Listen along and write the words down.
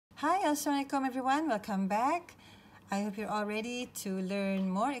Hi, Assalamualaikum everyone. Welcome back. I hope you're all ready to learn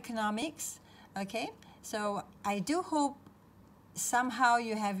more economics. Okay, so I do hope somehow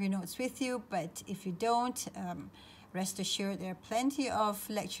you have your notes with you, but if you don't, rest assured there are plenty of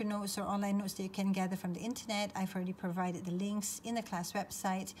lecture notes or online notes that you can gather from the internet. I've already provided the links in the class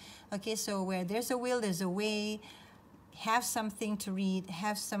website. Okay, so where there's a will, there's a way. Have something to read,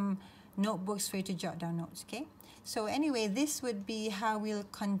 have some notebooks for you to jot down notes, okay? So anyway, this would be how we'll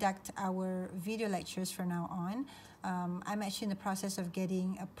conduct our video lectures from now on. I'm actually in the process of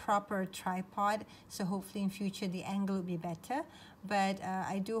getting a proper tripod, so hopefully in future the angle will be better. But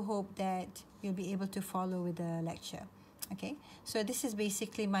I do hope that you'll be able to follow with the lecture. Okay, so this is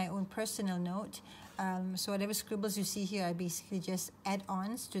basically my own personal note. So whatever scribbles you see here are basically just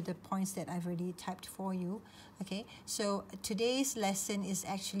add-ons to the points that I've already typed for you. Okay, so today's lesson is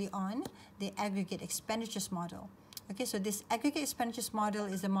actually on the Aggregate Expenditures Model. Okay, so this Aggregate Expenditures Model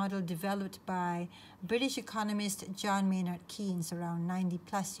is a model developed by British economist John Maynard Keynes around 90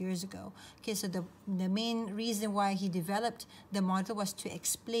 plus years ago. Okay, so the main reason why he developed the model was to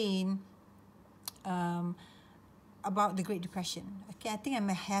explain about the Great Depression. Okay, I think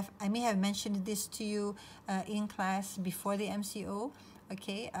I may have mentioned this to you in class before the MCO.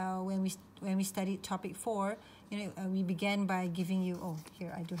 Okay, when we studied topic 4, we began by giving you, oh,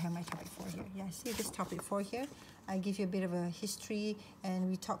 here I do have my topic 4 here. Yeah, see this topic 4 here. I give you a bit of a history, and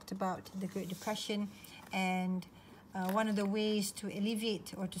we talked about the Great Depression, and one of the ways to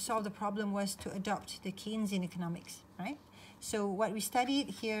alleviate or to solve the problem was to adopt the Keynesian economics, right? So what we studied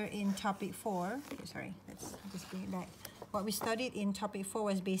here in topic 4, sorry, let's just bring it back. What we studied in topic 4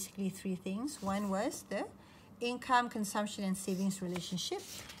 was basically 3 things. One was the income, consumption, and savings relationship.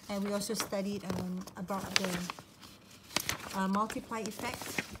 And we also studied about the multiply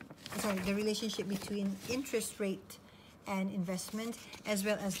effect, the relationship between interest rate and investment, as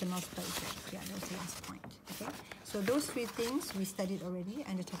well as the multiply effect. Yeah, that was the last point. Okay, so those 3 things we studied already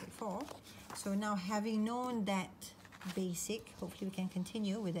under topic 4. So now, having known that basic, hopefully we can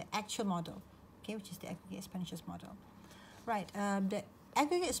continue with the actual model, okay, which is the Aggregate Expenditures Model. Right, the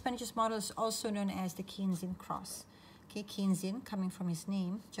Aggregate Expenditures Model is also known as the Keynesian cross. Okay, Keynesian coming from his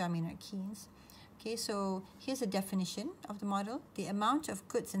name, John Maynard Keynes. Okay, so here's a definition of the model: the amount of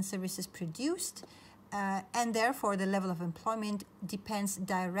goods and services produced, and therefore the level of employment, depends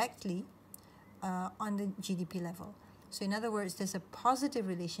directly on the GDP level. So in other words, there's a positive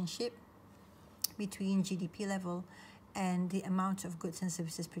relationship between GDP level and the amount of goods and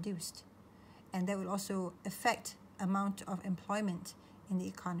services produced, and that will also affect amount of employment in the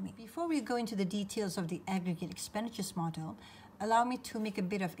economy. Before we go into the details of the Aggregate Expenditures Model, allow me to make a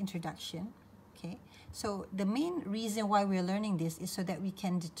bit of introduction. Okay, so the main reason why we're learning this is so that we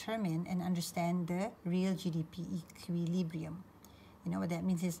can determine and understand the real GDP equilibrium. You know what that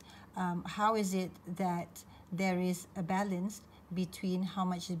means is how is it that there is a balance between how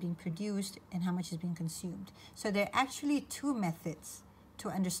much is being produced and how much is being consumed. So there are actually 2 methods to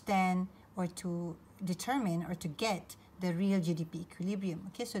understand or to determine or to get the real GDP equilibrium.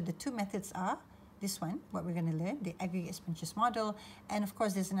 Okay, so the 2 methods are this one, what we're going to learn, the Aggregate Expenditures Model, and of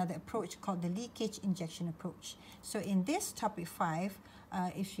course there's another approach called the leakage injection approach. So in this topic 5,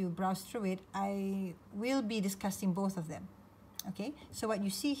 if you browse through it, I will be discussing both of them. Okay, so what you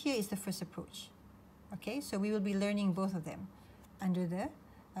see here is the first approach. Okay, so we will be learning both of them under the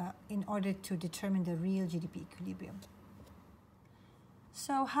in order to determine the real GDP equilibrium.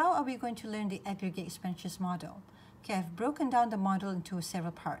 So how are we going to learn the Aggregate Expenditures Model? Okay, I've broken down the model into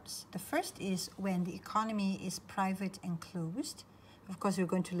several parts. The first is when the economy is private and closed. Of course, we're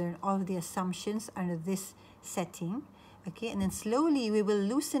going to learn all of the assumptions under this setting. Okay, and then slowly we will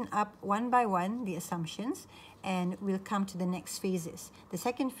loosen up one by one the assumptions, and we'll come to the next phases. The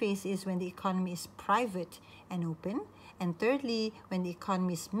second phase is when the economy is private and open. And thirdly, when the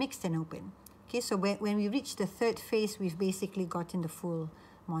economy is mixed and open. Okay, so when we reach the third phase, we've basically gotten the full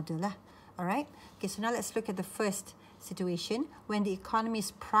model. All right. Okay, so now let's look at the first situation when the economy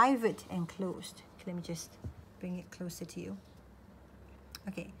is private and closed. Okay, let me just bring it closer to you.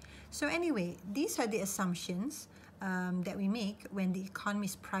 Okay, so anyway, these are the assumptions that we make when the economy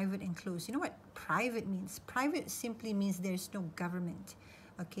is private and closed. You know what private means? Private simply means there's no government.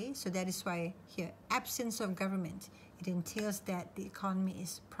 Okay, so that is why here, absence of government. It entails that the economy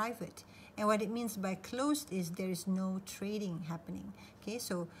is private. And what it means by closed is there is no trading happening. Okay,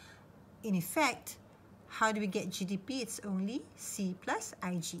 so in effect, how do we get GDP? It's only C plus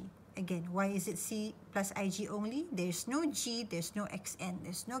IG. Again, why is it C plus IG only? There's no G, there's no XN,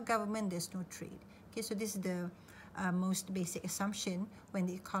 there's no government, there's no trade. Okay, so this is the most basic assumption when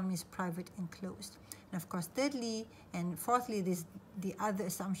the economy is private and closed. And of course, thirdly and fourthly, there's the other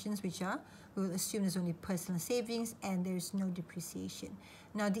assumptions, which are, we will assume there's only personal savings and there's no depreciation.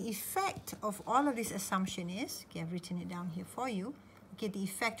 Now, the effect of all of this assumption is, okay, I've written it down here for you. Okay, the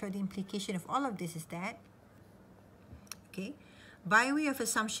effect or the implication of all of this is that, okay, by way of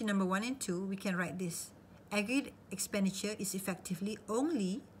assumption number 1 and 2, we can write this. Aggregate expenditure is effectively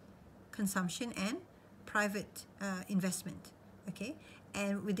only consumption and private investment. Okay,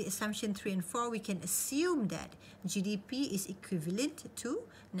 and with the assumption 3 and 4, we can assume that GDP is equivalent to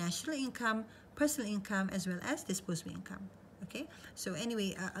national income, personal income, as well as disposable income. Okay, so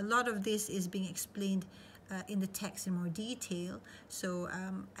anyway, a lot of this is being explained in the text in more detail. So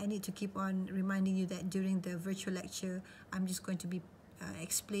I need to keep on reminding you that during the virtual lecture, I'm just going to be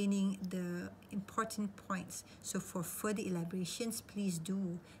explaining the important points. So for further elaborations, please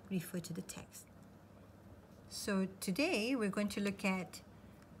do refer to the text. So today we're going to look at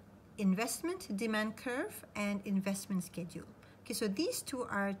investment demand curve and investment schedule. Okay, so these two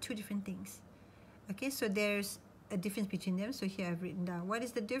are two different things. Okay, so there's a difference between them. So here I've written down what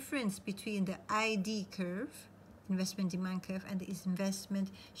is the difference between the ID curve, investment demand curve, and the investment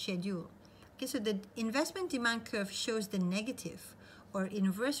schedule. Okay, so the investment demand curve shows the negative or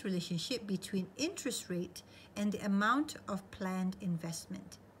inverse relationship between interest rate and the amount of planned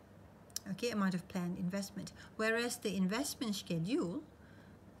investment. Okay, amount of planned investment. Whereas the investment schedule,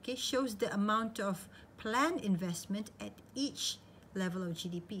 okay, shows the amount of planned investment at each level of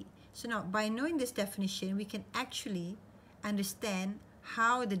GDP. So now, by knowing this definition, we can actually understand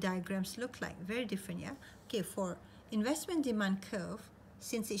how the diagrams look like. Very different, yeah? Okay, for investment demand curve,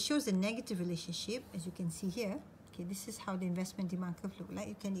 since it shows a negative relationship, as you can see here, okay, this is how the investment demand curve look like.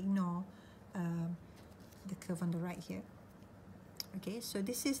 You can ignore the curve on the right here. Okay, so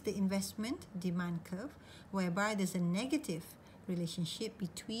this is the investment demand curve, whereby there's a negative relationship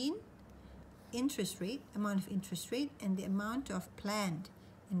between interest rate, amount of interest rate, and the amount of planned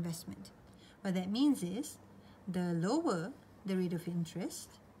investment. What that means is, the lower the rate of interest,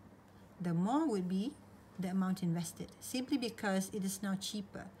 the more would be the amount invested, simply because it is now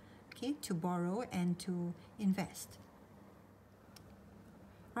cheaper, okay, to borrow and to invest.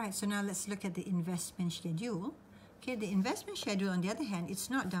 Right, so now let's look at the investment schedule. Okay, the investment schedule, on the other hand,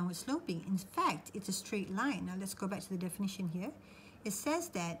 it's not downward sloping. In fact, it's a straight line. Now let's go back to the definition here. It says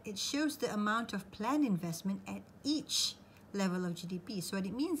that it shows the amount of planned investment at each level of GDP. So what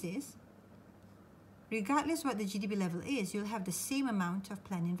it means is, regardless what the GDP level is, you'll have the same amount of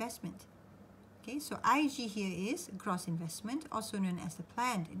planned investment. Okay, so IG here is gross investment, also known as the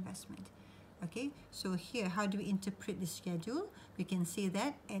planned investment. Okay, so here, how do we interpret this schedule? We can say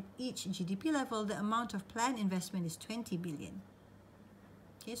that at each GDP level, the amount of planned investment is 20 billion.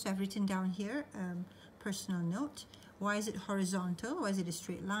 Okay, so I've written down here, personal note. Why is it horizontal? Why is it a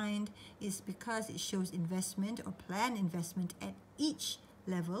straight line? It's because it shows investment or planned investment at each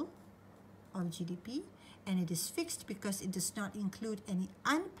level of GDP, and it is fixed because it does not include any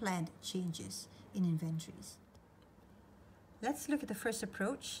unplanned changes in inventories. Let's look at the first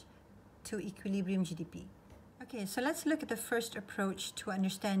approach to equilibrium GDP. Okay, so let's look at the first approach to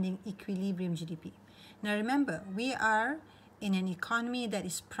understanding equilibrium GDP. Now remember, we are in an economy that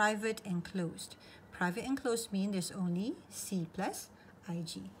is private and closed. Private and closed mean there's only C plus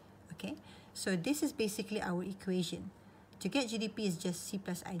IG. Okay, so this is basically our equation. To get GDP is just C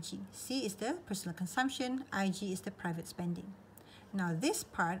plus IG. C is the personal consumption, IG is the private spending. Now this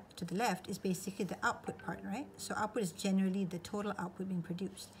part to the left is basically the output part, right? So output is generally the total output being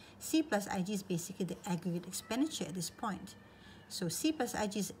produced. C plus IG is basically the aggregate expenditure at this point. So C plus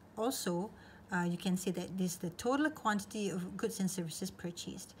IG is also, you can say that this is the total quantity of goods and services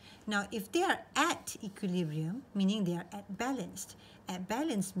purchased. Now if they are at equilibrium, meaning they are at balanced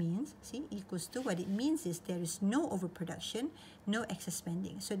means, see, equals to, what it means is there is no overproduction, no excess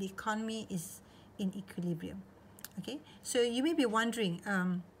spending. So the economy is in equilibrium. Okay, so you may be wondering,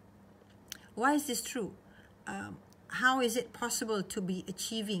 why is this true? How is it possible to be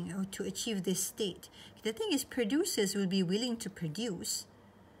achieving or to achieve this state? The thing is, producers will be willing to produce,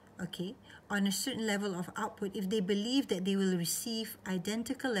 okay, on a certain level of output if they believe that they will receive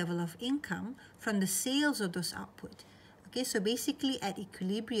identical level of income from the sales of those output. Okay, so basically at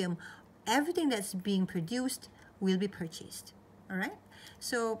equilibrium, everything that's being produced will be purchased. All right,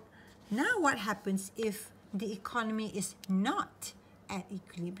 so now what happens if the economy is not at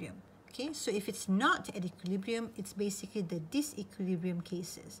equilibrium? Okay, so if it's not at equilibrium, it's basically the disequilibrium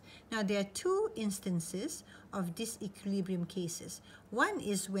cases. Now, there are two instances of disequilibrium cases. One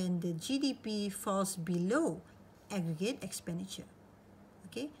is when the GDP falls below aggregate expenditure.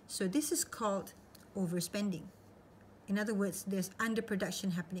 Okay, so this is called overspending. In other words, there's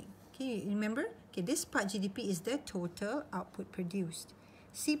underproduction happening. Okay, remember, Okay, this part GDP is the total output produced.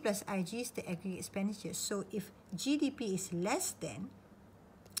 C plus IG is the aggregate expenditures. So if GDP is less than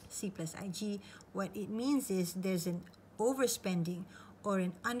C plus IG, what it means is there's an overspending or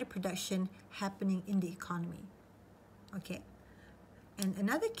an underproduction happening in the economy. Okay. And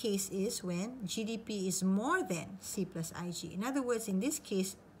another case is when GDP is more than C plus IG. In other words, in this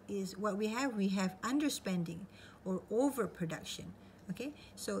case is what we have underspending or overproduction. Okay,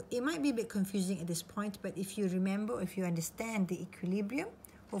 so it might be a bit confusing at this point, but if you remember, if you understand the equilibrium,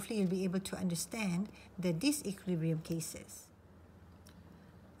 hopefully you'll be able to understand the disequilibrium cases.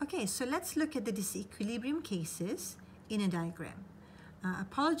 Okay, so let's look at the disequilibrium cases in a diagram.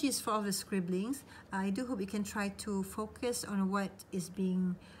 Apologies for all the scribblings. I do hope you can try to focus on what is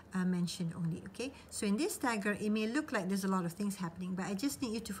being mentioned only, okay? So in this diagram, it may look like there's a lot of things happening, but I just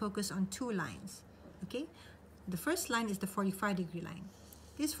need you to focus on two lines, okay? The first line is the 45-degree line.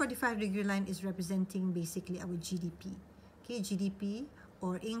 This 45-degree line is representing basically our GDP, okay? GDP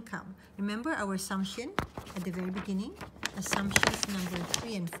or income. Remember our assumption at the very beginning, assumptions number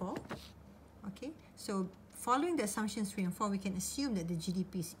 3 and 4, okay? So following the assumptions 3 and 4, we can assume that the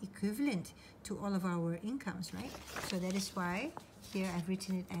GDP is equivalent to all of our incomes, right? So that is why here I've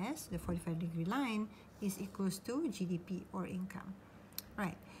written it as the 45-degree line is equals to GDP or income.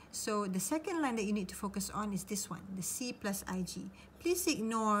 Right. So the second line that you need to focus on is this one, the C plus IG. Please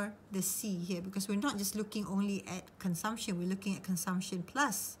ignore the C here because we're not just looking only at consumption, we're looking at consumption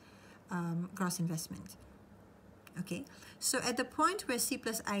plus gross investment. Okay. So at the point where C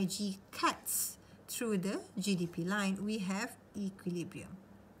plus IG cuts through the GDP line, we have equilibrium.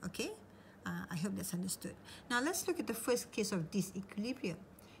 Okay, I hope that's understood. Now let's look at the first case of disequilibrium.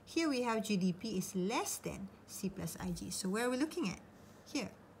 Here we have GDP is less than C plus IG. So where are we looking at? Here.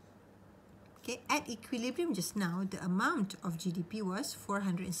 Okay, at equilibrium just now, the amount of GDP was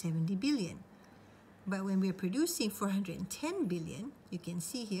 470 billion. But when we're producing 410 billion, you can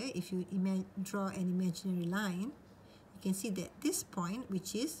see here, if you draw an imaginary line, you can see that this point,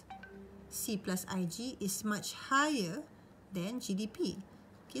 which is C plus IG, is much higher than GDP.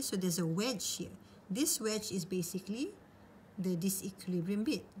 Okay, so there's a wedge here. This wedge is basically the disequilibrium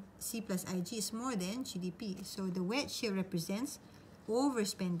bit. C plus IG is more than GDP. So the wedge here represents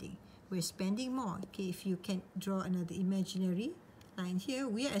overspending. We're spending more. Okay, if you can draw another imaginary line here,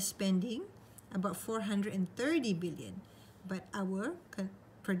 we are spending about 430 billion, but our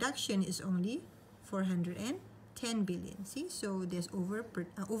production is only 410 billion. See, so there's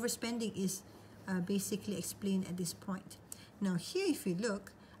overspending is basically explained at this point. Now here, if you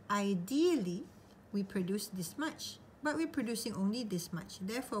look, ideally we produce this much, but we're producing only this much.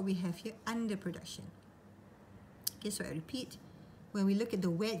 Therefore, we have here underproduction. Okay, so I repeat, when we look at the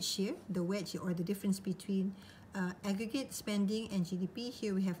wedge here or the difference between aggregate spending and GDP,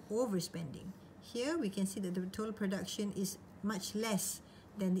 here we have overspending. Here we can see that the total production is much less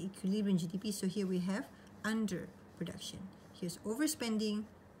than the equilibrium GDP. So here we have underproduction. Here's overspending,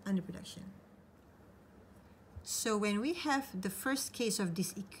 underproduction. So when we have the first case of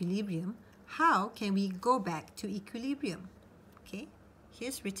disequilibrium, how can we go back to equilibrium? Okay,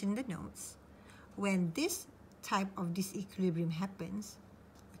 here's written in the notes. When this type of disequilibrium happens,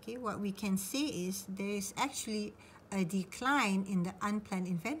 okay, what we can say is there is actually a decline in the unplanned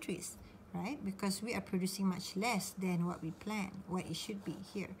inventories, right? Because we are producing much less than what we plan, what it should be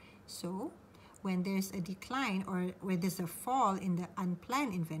here. So when there's a decline or where there's a fall in the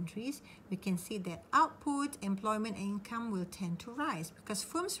unplanned inventories, we can see that output, employment, and income will tend to rise because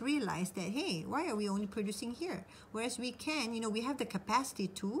firms realize that, hey, why are we only producing here? Whereas we can, we have the capacity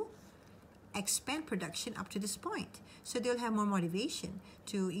to expand production up to this point. So they'll have more motivation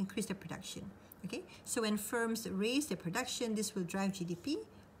to increase their production. Okay, so when firms raise their production, this will drive GDP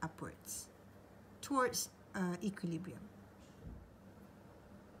upwards towards equilibrium.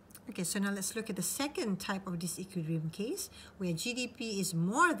 Okay, so now let's look at the second type of disequilibrium case where GDP is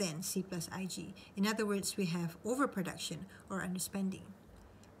more than C plus IG. In other words, we have overproduction or underspending.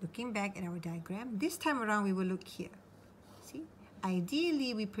 Looking back at our diagram, this time around we will look here. See?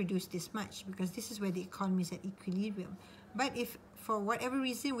 Ideally, we produce this much because this is where the economy is at equilibrium. But if for whatever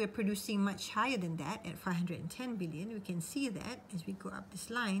reason we're producing much higher than that at 510 billion, we can see that as we go up this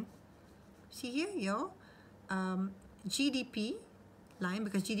line. See here, your GDP line,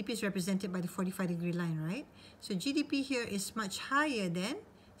 because GDP is represented by the 45-degree line, right? So GDP here is much higher than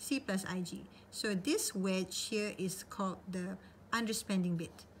C plus IG. So this wedge here is called the underspending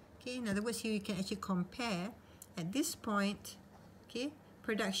bit. Okay, in other words, here you can actually compare at this point. Okay,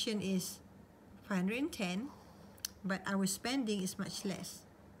 production is 510, but our spending is much less,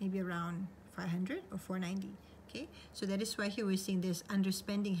 maybe around 500 or 490. Okay, so that is why here we're seeing there's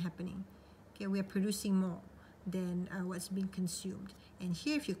underspending happening. Okay, we are producing more than what's being consumed. And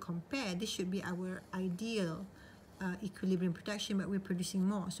here, if you compare, this should be our ideal equilibrium production, but we're producing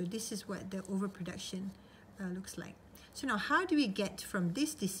more. So this is what the overproduction looks like. So now, how do we get from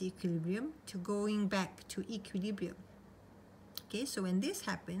this disequilibrium to going back to equilibrium? Okay, so when this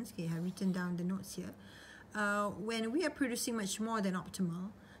happens, okay, I've written down the notes here. When we are producing much more than optimal,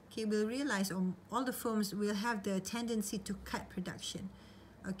 okay, we'll realize all the firms will have the tendency to cut production.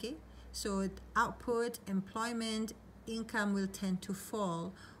 Okay, so output, employment, income will tend to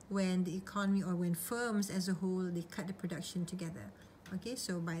fall when the economy or when firms as a whole, they cut the production together. Okay,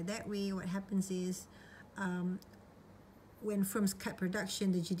 so by that way, what happens is when firms cut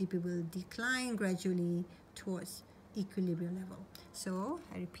production, the GDP will decline gradually towards equilibrium level. So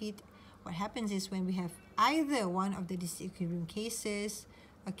I repeat, what happens is when we have either one of the disequilibrium cases,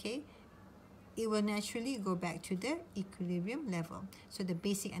 okay, it will naturally go back to the equilibrium level. So the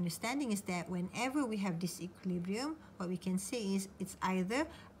basic understanding is that whenever we have disequilibrium, what we can say is it's either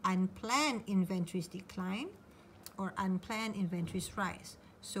unplanned inventories decline or unplanned inventories rise.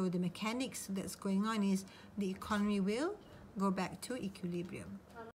 So the mechanics that's going on is the economy will go back to equilibrium.